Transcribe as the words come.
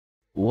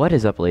What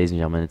is up, ladies and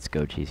gentlemen, it's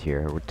GoCheese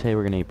here. Today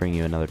we're going to bring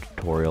you another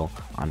tutorial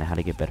on how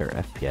to get better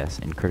FPS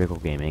in Critical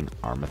Gaming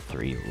Arma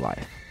 3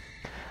 Live.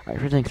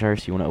 Alright, first things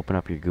first, you want to open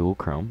up your Google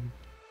Chrome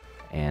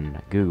and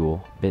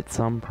Google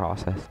Bitsum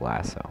Process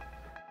Lasso.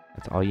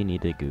 That's all you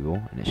need to Google,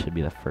 and it should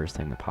be the first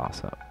thing that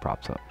pops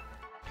up.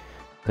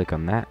 Click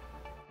on that,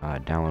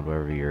 download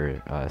whatever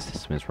your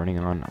system is running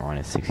on. Mine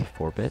is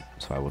 64-bit,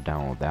 so I will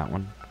download that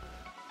one.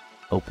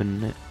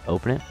 Open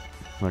it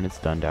when it's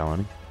done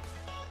downloading.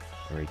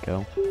 There we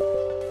go.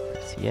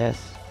 Press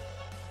yes.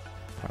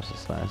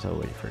 Process Lasso,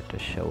 wait for it to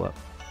show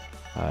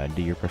up.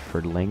 Do your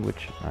preferred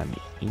language. I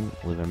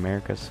live in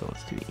America, so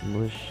let's do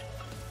English.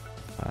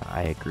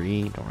 I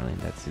agree. Don't really.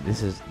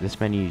 This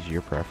menu is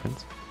your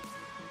preference.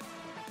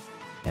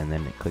 And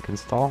then click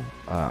install.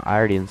 I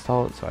already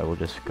installed it, so I will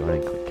just go ahead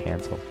and click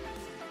cancel.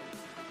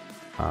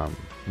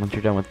 Once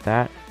you're done with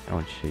that, I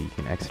want you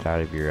can exit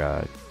out of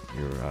your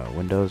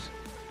Windows,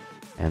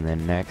 and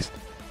then next.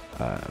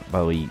 By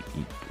the way,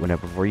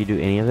 before you do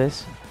any of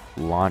this,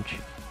 launch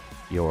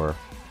your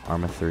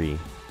Arma 3.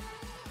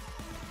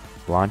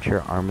 Launch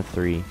your Arma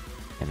 3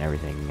 and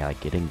everything.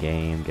 Like get in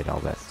game, get all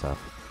that stuff.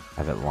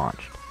 Have it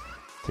launched,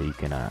 so you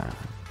can.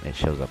 It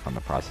shows up on the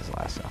process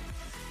lasso.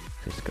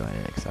 Just go ahead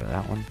and exit out of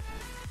that one.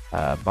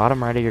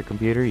 Bottom right of your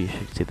computer, you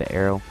should see the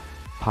arrow.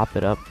 Pop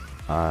it up.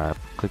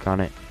 Click on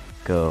it.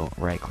 Go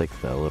right click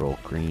the little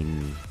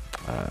green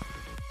I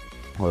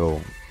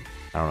don't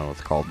know what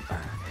it's called.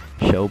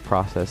 Show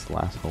process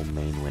lasso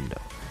main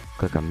window.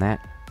 Click on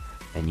that,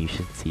 and you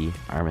should see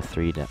Arma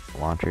 3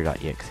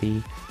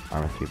 launcher.exe,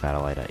 Arma 3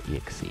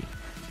 battleye.exe.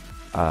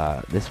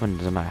 This one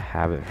does not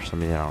have it for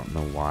some reason. I don't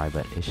know why,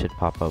 but it should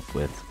pop up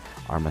with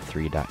Arma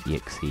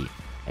 3.exe,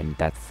 and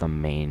that's the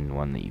main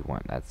one that you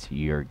want. That's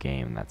your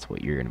game. That's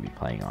what you're going to be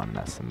playing on.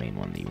 That's the main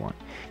one that you want.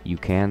 You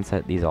can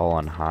set these all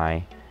on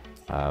high,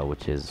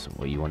 which is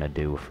what you want to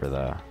do for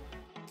the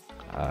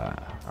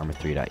Arma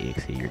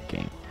 3.exe, your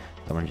game.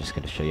 So I'm just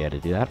going to show you how to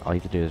do that. All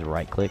you have to do is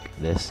right click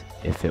this.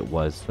 If it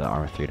was the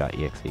Arma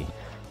 3.exe,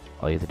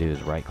 all you have to do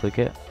is right click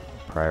it,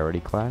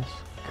 priority class,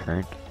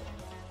 current,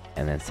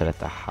 and then set it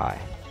to high.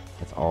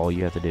 That's all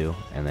you have to do,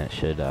 and then it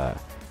should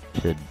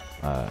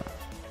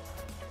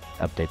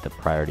update the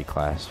priority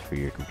class for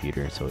your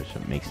computer, so it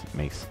should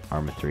makes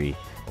Arma 3,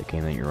 the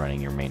game that you're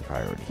running, your main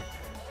priority.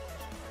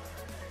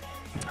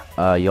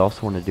 You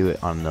also want to do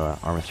it on the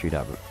Arma 3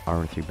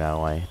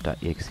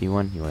 battleye.exe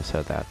one. You want to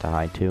set that to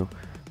high too.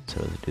 So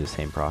do the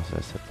same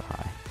process at the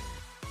high.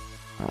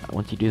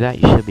 Once you do that,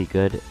 you should be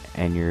good,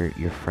 and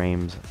your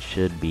frames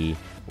should be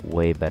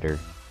way better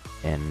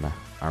in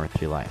Arma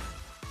 3 Live.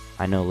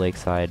 I know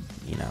Lakeside,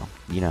 you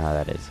know how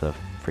that is. The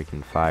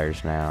freaking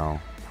fires now,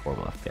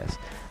 horrible FPS.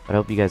 But I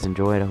hope you guys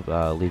enjoyed. I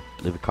hope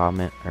leave a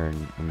comment or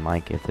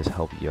like if this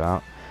helped you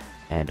out,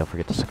 and don't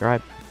forget to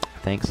subscribe.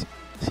 Thanks.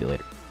 See you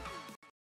later.